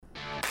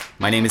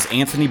My name is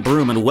Anthony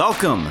Broom, and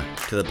welcome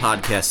to the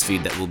podcast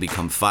feed that will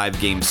become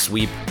 5-Game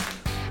Sweep,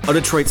 a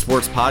Detroit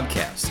sports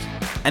podcast.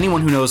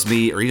 Anyone who knows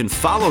me or even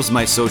follows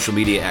my social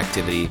media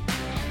activity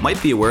might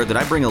be aware that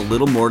I bring a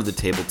little more to the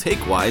table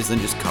take-wise than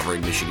just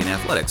covering Michigan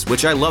athletics,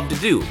 which I love to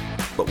do.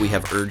 But we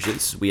have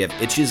urges, we have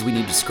itches we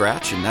need to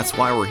scratch, and that's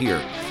why we're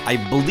here. I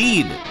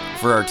bleed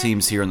for our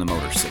teams here in the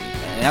Motor City.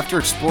 And after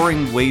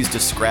exploring ways to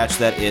scratch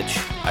that itch,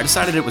 I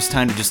decided it was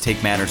time to just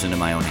take matters into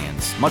my own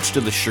hands, much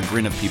to the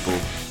chagrin of people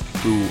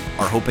who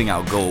are hoping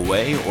I'll go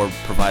away or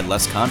provide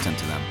less content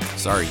to them.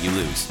 Sorry, you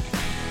lose.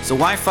 So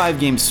why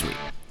 5-Game Sweep?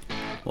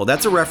 Well,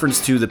 that's a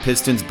reference to the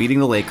Pistons beating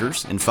the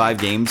Lakers in 5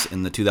 games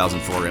in the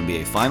 2004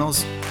 NBA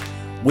Finals,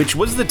 which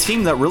was the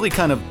team that really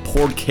kind of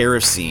poured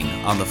kerosene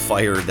on the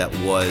fire that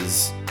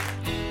was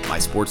my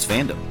sports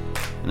fandom.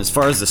 And as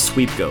far as the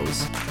sweep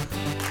goes,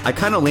 I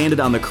kind of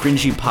landed on the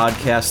cringy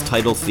podcast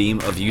title theme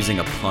of using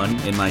a pun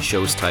in my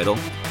show's title.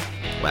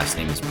 Last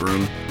name is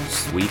Broom,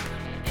 sweep,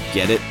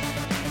 get it?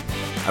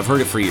 I've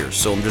heard it for years,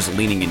 so I'm just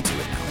leaning into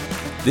it now.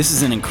 This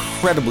is an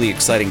incredibly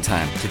exciting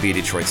time to be a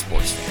Detroit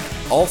sports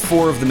fan. All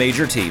 4 of the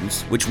major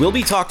teams, which will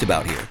be talked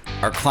about here,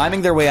 are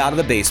climbing their way out of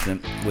the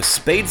basement with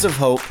spades of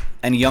hope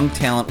and young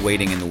talent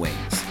waiting in the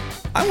wings.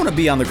 I want to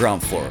be on the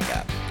ground floor of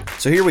that.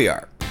 So here we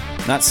are,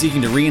 not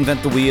seeking to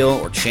reinvent the wheel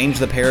or change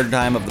the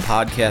paradigm of the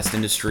podcast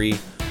industry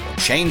or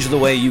change the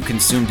way you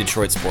consume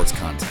Detroit sports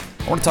content.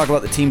 I want to talk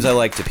about the teams I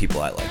like to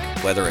people I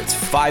like, whether it's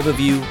 5 of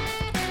you,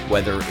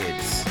 whether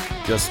it's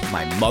just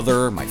my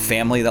mother, my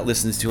family that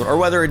listens to it, or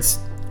whether it's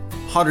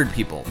 100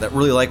 people that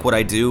really like what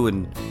I do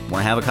and want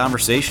to have a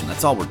conversation.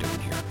 That's all we're doing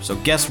here. So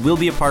guests will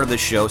be a part of this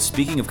show,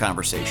 speaking of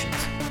conversations,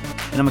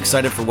 and I'm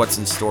excited for what's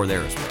in store there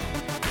as well.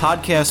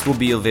 Podcasts will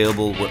be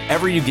available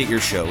wherever you get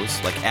your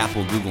shows, like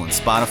Apple, Google, and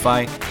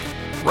Spotify.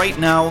 Right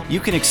now, you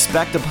can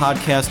expect a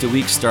podcast a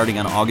week starting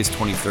on August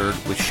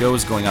 23rd, with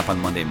shows going up on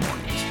Monday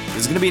mornings. This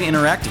is going to be an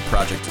interactive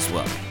project as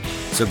well.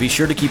 So be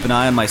sure to keep an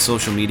eye on my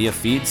social media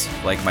feeds,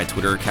 like my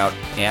Twitter account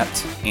at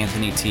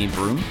Anthony T.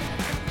 Broom,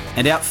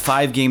 and at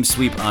 5-Game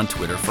Sweep on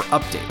Twitter for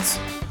updates.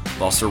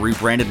 I've also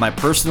rebranded my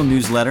personal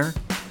newsletter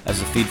as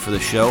a feed for the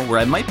show, where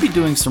I might be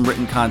doing some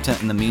written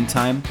content in the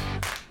meantime,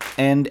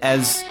 and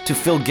as to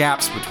fill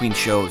gaps between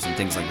shows and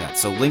things like that.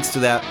 So links to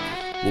that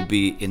will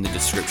be in the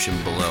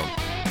description below.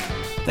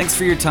 Thanks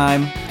for your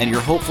time and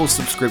your hopeful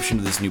subscription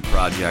to this new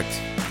project.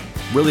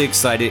 Really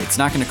excited. It's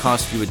not going to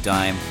cost you a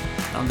dime.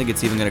 I don't think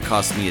it's even going to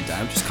cost me a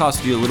dime. Just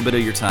cost you a little bit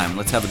of your time.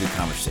 Let's have a good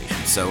conversation.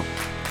 So,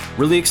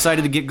 really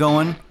excited to get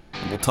going,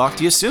 and we'll talk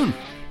to you soon.